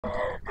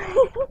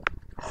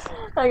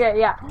Okay,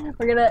 yeah.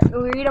 We're gonna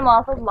read them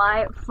off of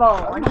my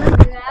phone. I'm gonna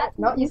do that.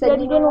 No, you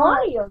said you didn't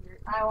want a yogurt.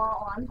 I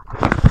want one.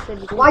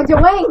 Why'd you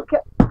wink?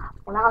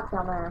 We're not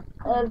coming.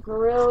 It's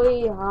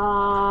really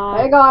hot.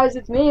 Hey guys,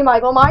 it's me,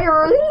 Michael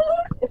Myers.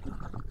 It's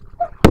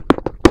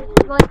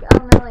like a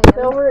million.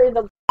 Silver is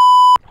a.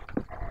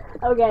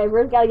 Okay,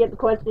 first gotta get the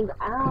questions.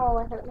 Ow,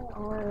 I hurt my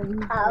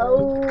arm.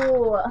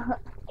 Oh.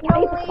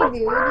 Holy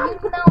dude, you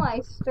know I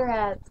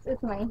stretched.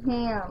 It's my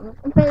hands.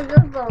 They're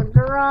just so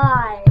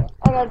dry.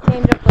 I gotta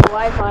change up the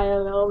Wi-Fi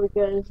though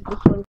because this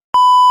one's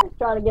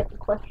trying to get the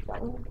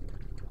question.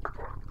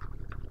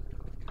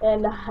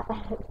 And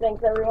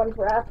thanks everyone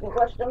for asking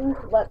questions,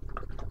 but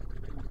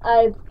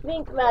I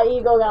think that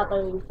Eagle got the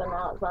least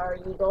amount. Sorry,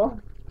 Eagle.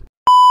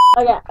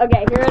 Okay,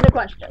 here are the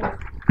questions.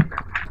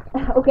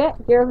 Okay,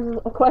 here's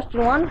a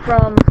question one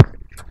from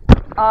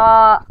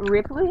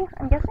Ripley,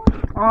 I'm guessing.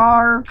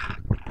 R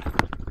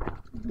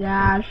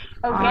dash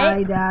Okay.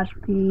 I dash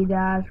P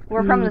dash.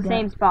 We're from the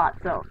same spot,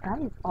 so that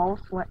is all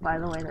sweat, by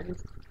the way. That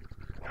is.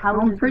 How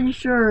I'm is pretty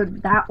sure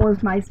that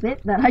was my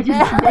spit that I just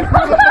did.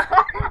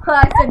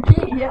 I said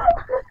P.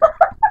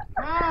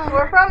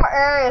 We're from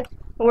Earth.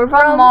 We're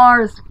From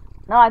Mars.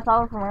 No, I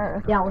thought we're from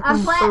Earth. Yeah, we're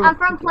I'm from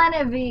from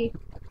Planet V.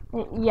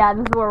 Yeah,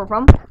 this is where we're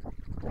from.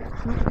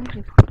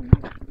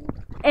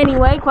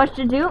 Anyway,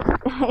 question 2.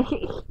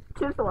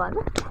 This one.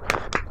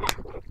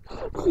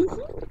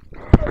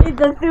 It's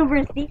a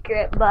super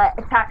secret, but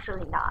it's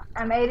actually not.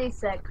 I'm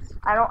 86.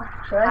 I don't.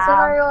 Should I say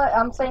my real age?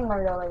 I'm saying my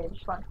real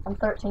age. I'm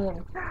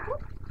 13.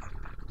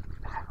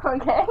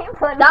 Okay,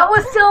 but That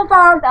was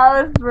Silver.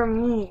 that was for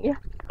me.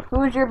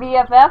 Who's your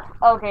BFF?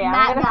 Okay, I'm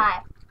That gonna.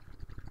 guy.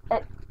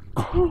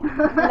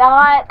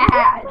 Not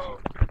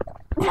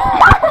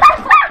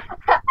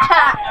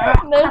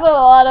There's a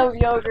lot of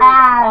yogurt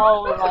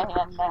all over my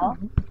hand now.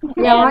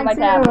 Yeah, And my mine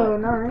tablet. too.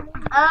 No.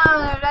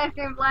 Oh, there's ice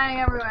cream flying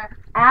everywhere.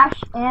 Ash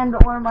and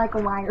or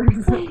Michael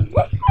Myers.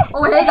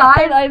 Oh, hey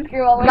guys. Ice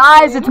cream all over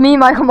Guys, me. it's me,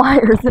 Michael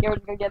Myers. Yeah, we're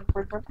gonna get the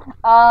first one.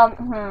 I'm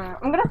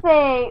gonna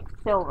say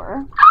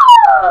Silver.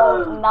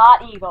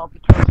 Not Eagle,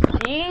 because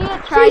she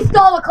tried. She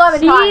stole the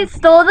Clementine. She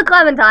stole the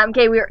Clementine.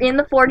 Okay, we were in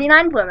the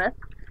 49 Plymouth.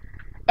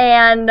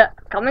 And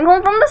coming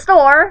home from the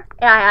store,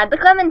 I had the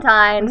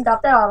Clementine.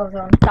 Stopped at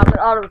AutoZone. Stopped at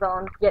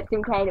AutoZone to get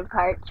some kind of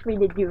parts for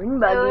the dune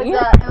buggy. It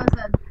was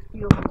a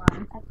fuel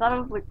line. I thought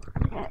it was like.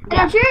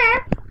 Yeah,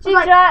 sure. She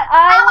tried.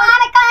 I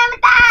want a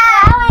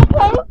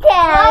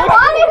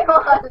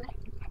Clementine.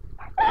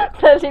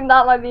 So she's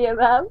not my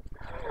BFF.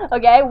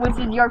 Okay, which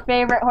is your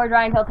favorite horse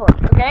riding tail horse?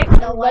 Okay,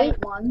 The white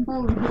one.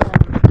 Silver.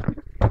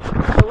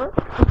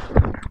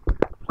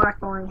 Black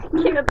Thorn.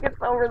 Let's get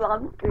Silver's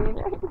on screen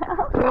right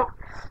now.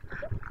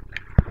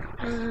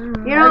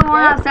 You know the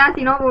one that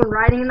Sassy Nova was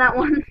riding in that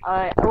one?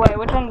 Wait,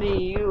 which one do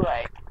you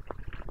like?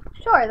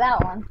 Sure,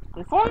 that one.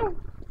 This one?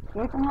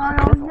 Whoa.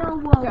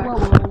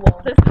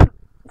 This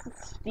is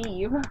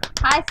Steve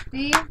Hi,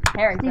 Steve.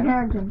 Harrington. Steve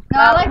Harrington. No,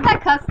 I like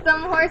that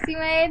custom horse you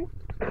made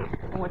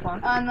Which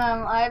one? on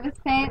Ibis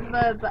paint,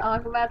 the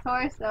Aquabats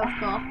horse. That was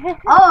cool.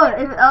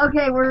 Oh,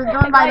 okay, we're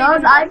going by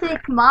those. I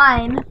pick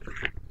mine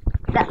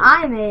that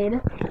I made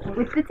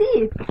with the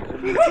teeth.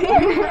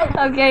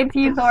 Okay,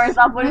 teeth horse.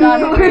 I'll put it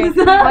on screen.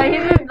 But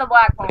his is the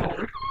black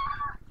pony.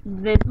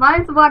 This.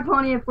 Mine's the Black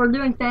Pony. If we're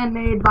doing fan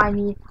made by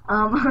me,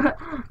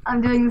 I'm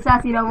doing the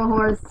Sassy Nova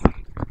horse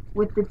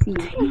with the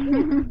teeth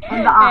and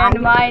the eye. And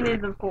mine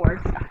is, of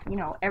course, I'm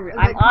on Go it.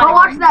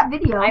 watch that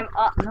video. I'm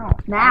up. No.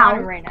 Now. I'm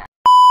on it right now.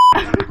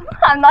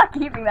 I'm not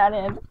keeping that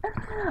in.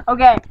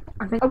 Okay.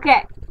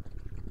 Okay.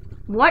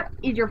 What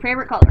is your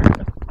favorite color?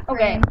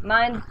 Okay, Green.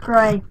 mine's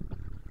Gray.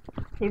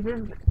 his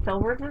is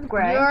Silver's is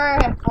gray. Your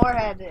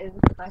forehead is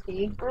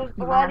funky.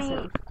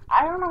 Bloody.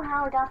 I don't know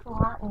how it got so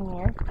hot in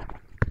here.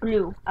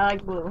 Blue. I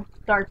like blue.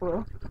 Dark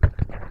blue.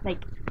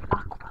 Like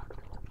aqua.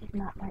 It's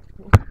not dark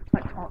blue.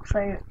 But I'll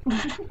say it.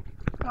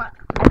 What?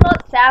 I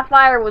thought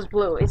sapphire was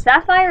blue. Is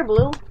sapphire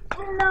blue?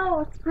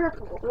 No, it's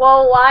purple.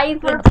 Well, why is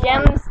the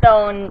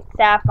gemstone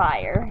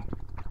sapphire?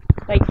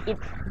 Like,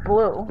 it's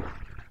blue.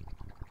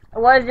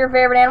 What is your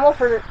favorite animal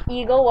for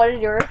Eagle? What is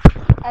yours?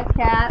 A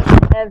cat.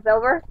 And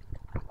Silver?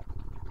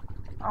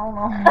 I don't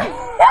know.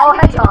 Oh,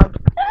 hedgehog.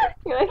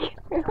 You're like,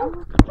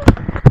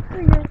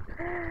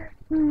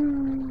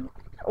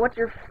 what's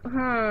your,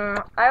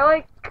 I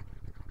like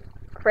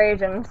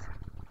Frasians.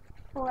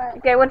 What?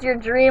 Okay, what's your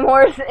dream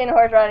horse in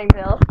horse riding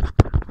tales?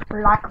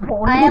 Black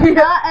Pony. I am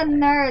not a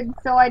nerd,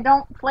 so I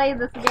don't play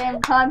this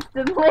game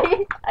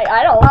constantly.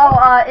 I don't.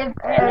 Oh, if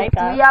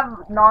nighttime. do we have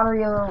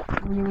non-real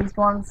release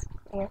ones?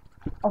 Yeah.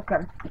 Okay.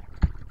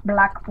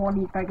 Black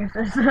Pony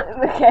Pegasus.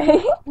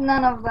 Okay.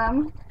 None of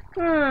them.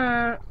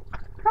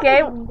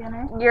 Okay.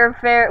 Dinner. Your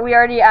we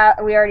already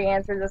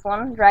answered this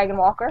one. Dragon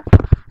Walker.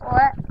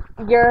 What?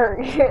 Your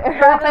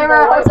My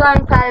favorite horse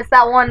riding pet is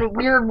that one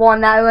weird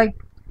one that like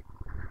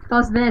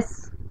does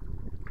this.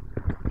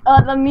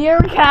 the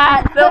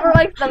meerkat. Silver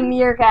likes the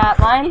meerkat.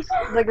 Mine's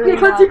the green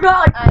Because one. you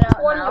got like I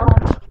don't 20 know. of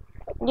them.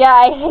 Yeah,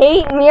 I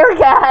hate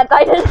meerkats.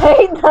 I just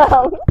hate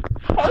them.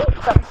 I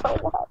hate them so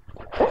much.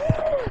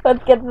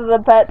 Let's get to the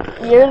pets.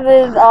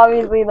 Yours is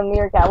obviously the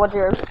meerkat. What's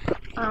yours?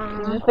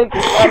 Just pick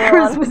anyone.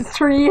 Christmas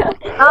tree.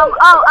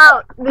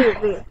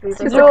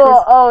 These.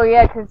 Jewel. Oh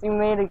yeah, because you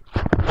made a.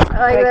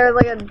 Like there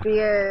was like a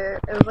deer.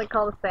 It was like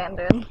called a sand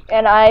dune.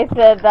 And I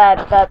said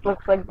that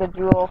looks like the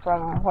jewel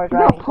from Horse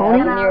Riding. pony?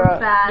 And And I you're was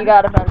sad. you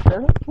got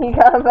offended. You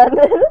got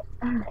offended.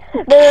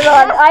 They're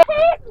not. I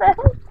hate them.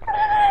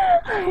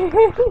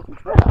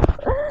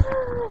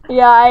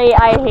 Yeah,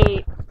 I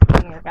hate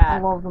I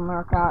meerkat. love the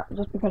meerkat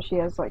just because she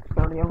has like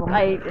 30 of them.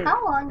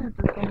 How long is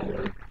this gonna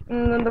be?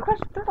 The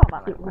question is all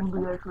about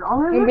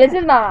Oh, This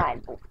is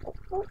mine.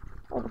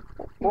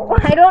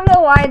 I don't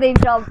know why they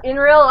jump. In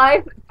real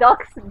life,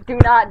 ducks do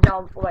not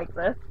jump like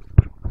this.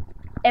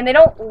 And they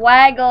don't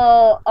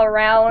waggle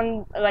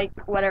around like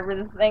whatever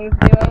this thing's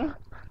doing.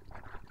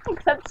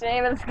 Except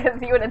Seamus, because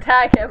he would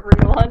attack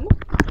everyone.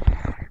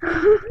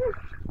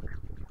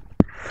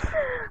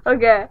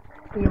 Okay.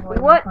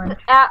 What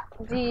app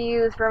do you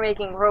use for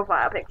making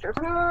profile pictures?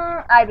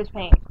 Ibis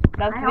Paint.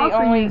 That's I the also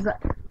only. use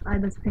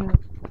Ibis Paint.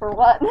 For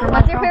what?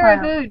 What's your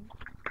favorite food?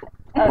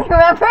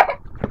 Remember?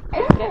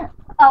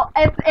 Oh,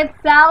 it's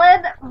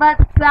salad, but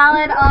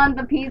salad on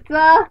the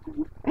pizza.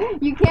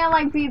 You can't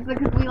like pizza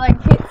because we like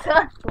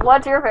pizza.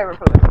 What's your favorite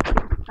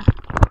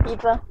food?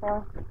 Pizza?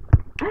 Yeah.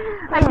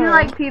 I do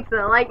like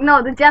pizza. Like,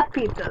 no, the Jeff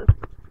pizzas.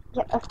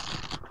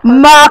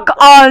 Mac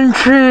and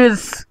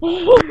cheese.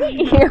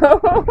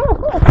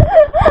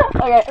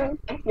 Okay.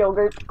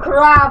 Yogurt.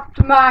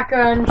 Kraft mac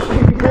and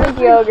cheese. Greek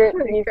yogurt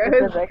to be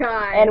specific.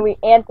 kind. And we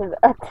answered.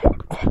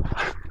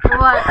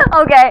 What?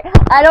 Okay,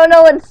 I don't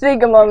know what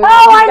Sigma means.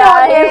 Oh, I know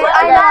guys. what it is.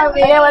 I know what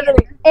it Okay, what it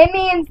is. It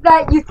means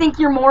that you think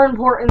you're more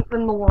important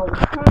than the world.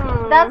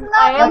 That's not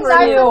I am like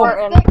pretty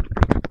important.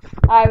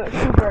 narcissistic. I'm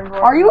super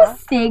important. Are you a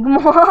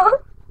Sigma?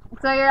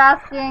 So you're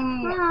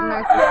asking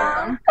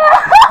narcissism.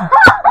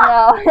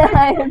 No,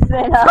 I didn't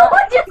say no.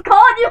 Someone just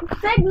called you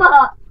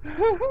Sigma.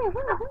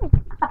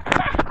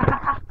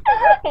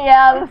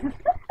 Yeah.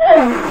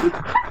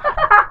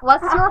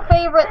 What's your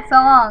favorite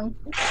song?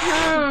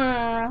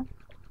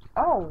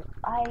 Oh,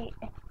 I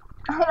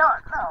I don't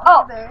know.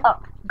 Oh, either. oh,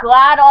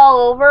 Glad All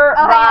Over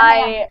Oh,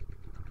 hang by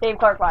Dave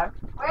Clark 5.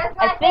 Where's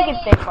my I think it's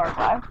thingy? Dave Clark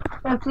 5.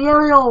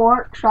 Ethereal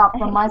Workshop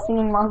from My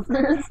Singing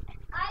Monsters.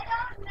 I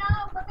don't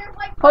know, but there's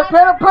like Put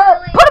five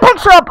a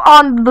picture up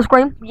on the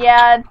screen.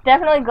 Yeah, it's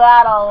definitely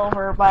Glad All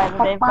Over by the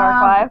Dave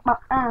Clark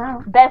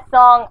 5. Best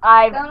song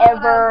I've Don't know what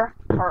ever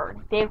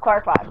heard. Dave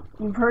Clark 5.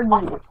 You've heard me.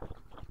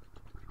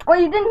 Oh,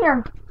 you didn't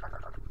hear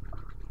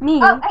me.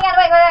 Oh,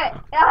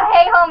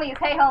 hang on, wait.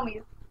 Hey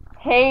homies.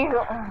 Hey,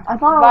 I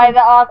thought by it the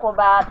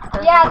Aquabats.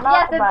 Or Yes,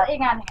 not it's Aquabats.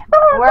 hang on.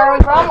 Where are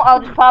we from? I'll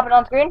just pop it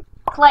on screen.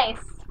 Place.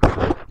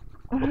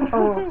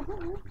 Oh.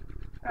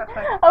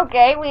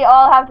 Okay, we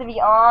all have to be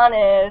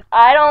honest.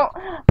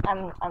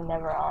 I'm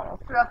never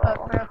honest. Real quick.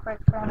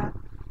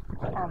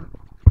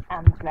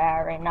 I'm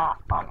very not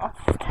honest.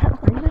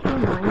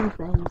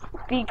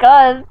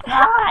 Because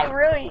I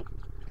really.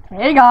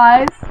 Hey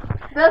guys.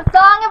 The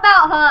song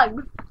about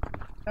hugs.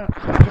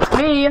 It's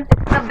me,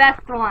 The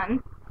best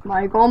one.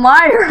 Michael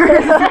Myers.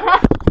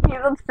 He's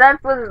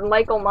obsessed with his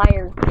Michael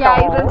Myers. Yeah,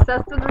 doll. he's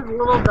obsessed with his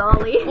little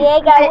dolly. Yeah,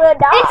 got a little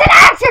doll. It's an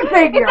action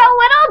figure. It's a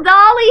little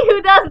dolly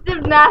who does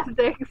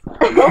gymnastics.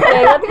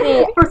 Okay, let's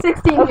see. For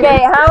 16 Okay,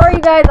 years. how are you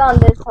guys on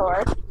this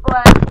horse?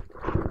 What?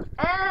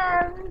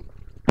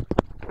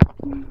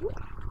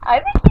 I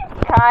think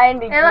it's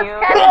kind of It looks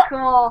cute. kind of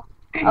cool.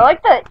 I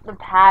like the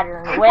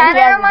pattern. It When kind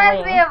he of has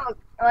reminds wings. me of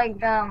like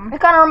It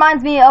kind of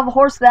reminds me of a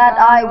horse that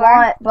I Where?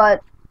 want,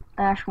 but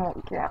Ash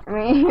won't get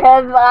me.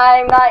 Because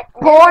I'm not.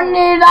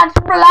 Pony that's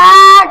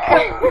black.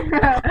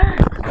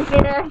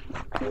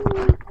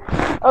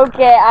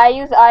 Okay, I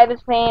use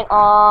Ibis Paint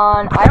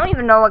on. I don't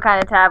even know what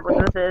kind of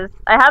tablet this is.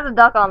 I have the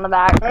duck on the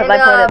back because I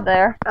put it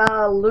there.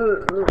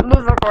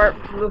 Losercorp.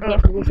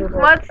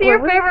 What's your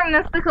favorite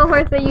mystical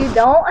horse that you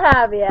don't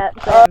have yet?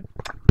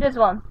 This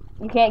one.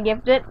 You can't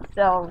gift it,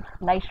 so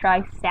nice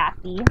try,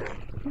 Sassy.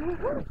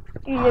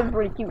 He is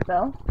pretty cute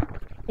though.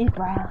 He's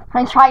brown.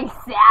 I try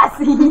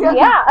sassy.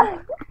 Yeah.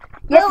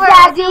 Yes, Wilbur,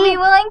 would you be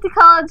willing to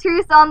call a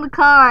truce on the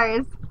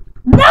cars?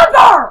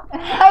 Never!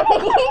 I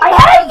hate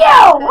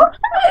you!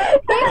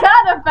 He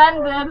got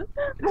offended.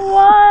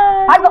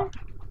 What?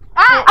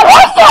 Ah! I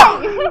hate you!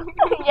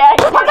 Yeah.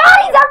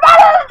 Paganis are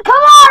better than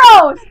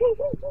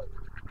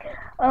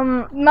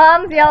Camaros!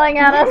 Mom's yelling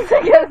at us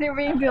because you're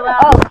being too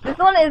loud. Oh, this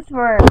one is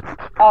for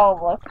all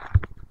of us.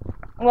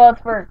 Well,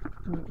 it's for.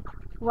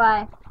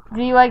 Why?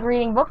 Do you like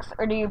reading books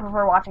or do you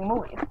prefer watching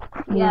movies?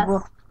 Yes.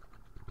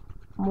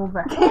 Move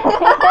back.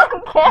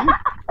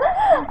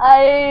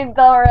 I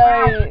don't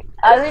really.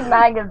 I read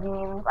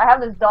magazines. I have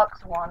this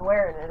Ducks one.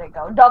 Where did it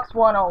go? Ducks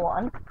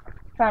 101.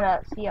 Trying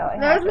to see how I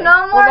have There's it. no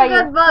What more about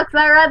good books.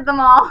 I read them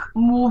all.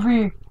 Movie.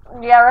 you?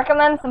 Yeah,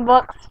 recommend some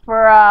books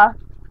for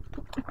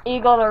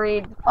Eagle to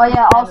read. Oh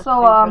yeah, Kinda also,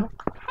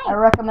 I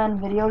recommend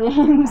video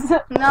games.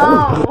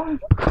 No.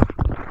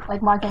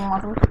 Like My Singing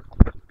Monsters.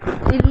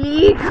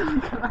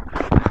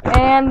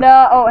 And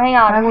oh, hang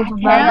on. I will just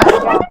Hang buy on.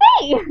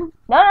 that.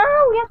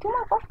 No, we have 2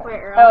 more questions. Wait,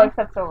 really? Oh,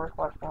 except Silver's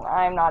question.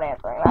 I'm not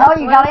answering that.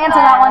 No, you gotta answer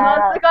that one.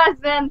 What's the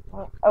question?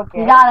 Okay.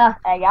 You gotta.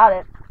 I got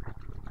it.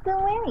 So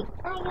wait.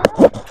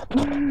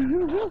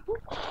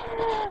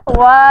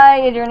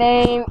 Why is your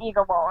name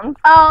Eagle Bones?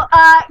 Oh,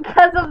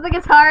 because of the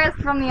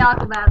guitarist from the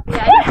Aquabats.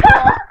 Yeah, he's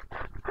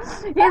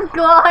cool. He's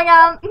cool. Hang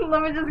on.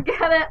 Let me just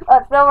get it.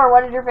 Silver,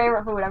 what is your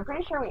favorite food? I'm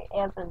pretty sure we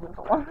answered this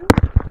one.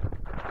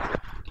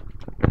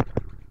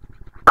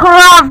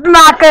 Kraft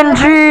mac and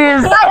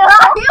cheese. I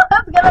thought you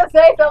was gonna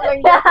say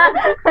something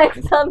different. Like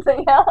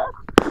something else.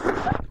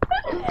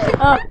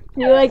 Oh,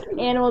 do you like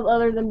animals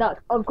other than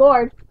ducks? Of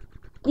course.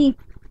 Geese.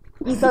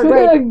 Geese are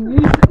great.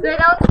 They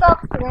don't stop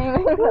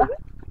screaming.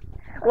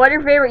 What's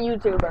your favorite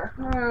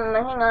YouTuber?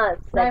 Hang on a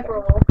second. Sniper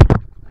Wolf.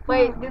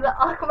 Wait, do the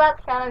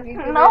Aquabats count as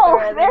YouTubers? No, or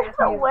are they they're just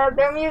a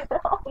musicians? They're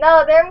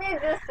No, they're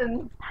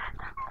musicians.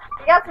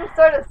 You got some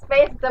sort of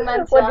space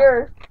dementia. What's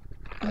yours?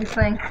 You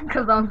think?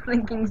 Because I'm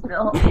thinking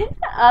still.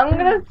 I'm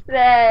gonna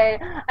say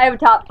I have a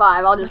top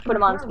 5. I'll just put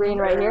them on screen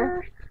right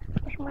here.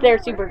 They're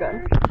super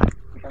good.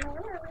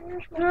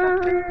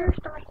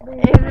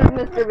 This is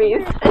Mr.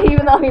 Beast,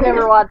 even though he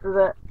never watches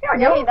it.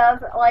 Yeah, he does,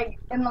 like,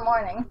 in the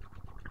morning.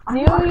 Do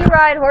you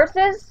ride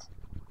horses?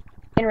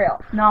 In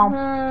real?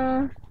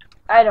 No.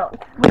 I don't.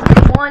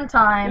 One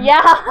time.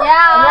 Yeah. Yeah,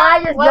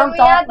 I just when jumped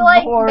we had off to,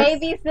 like, the horse.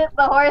 babysit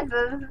the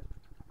horses.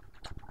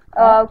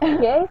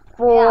 Okay.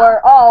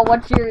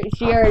 What's your?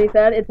 She already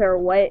said it's her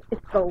white.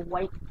 It's the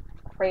white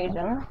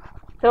Frasian.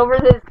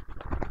 Silver's is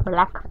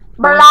black.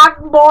 Black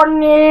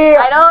bunny.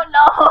 I don't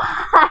know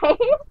why.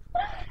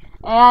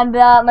 And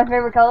my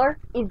favorite color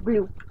is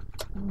blue.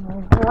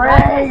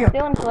 Gray.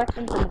 Still in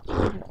collections and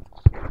achievements.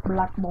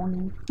 Black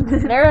bunny.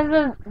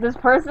 There's this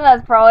person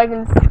that's probably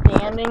been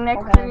standing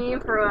next to me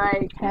for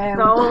like Hey,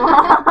 so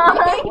long.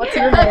 What's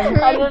your name?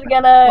 I'm just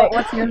gonna.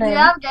 What's your Do name? you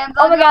have games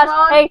Oh on my your gosh!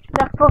 phone? Hey,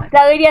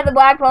 that lady had the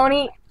black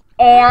pony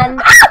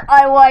and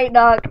a white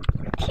dog.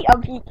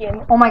 I'm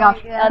peeking. Oh my gosh.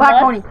 Yeah, Black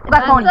that's- pony.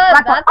 Black pony.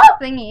 That's Black pony. a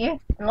thingy.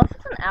 Unless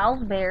it's an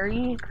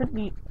Owlsberry, it could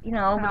be, but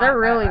Oh, they're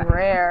really okay.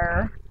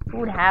 rare. Who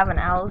would have an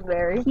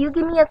Owlsberry? You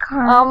give me a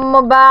card. I'm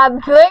a bad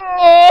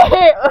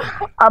thingy.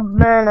 I've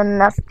been a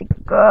nasty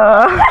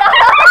girl.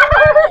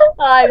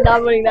 I'm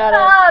not putting that in.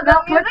 The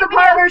Put music the video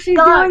part where she's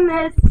sucks. doing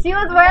this. She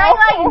was wearing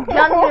like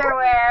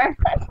underwear.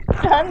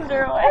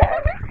 Underwear.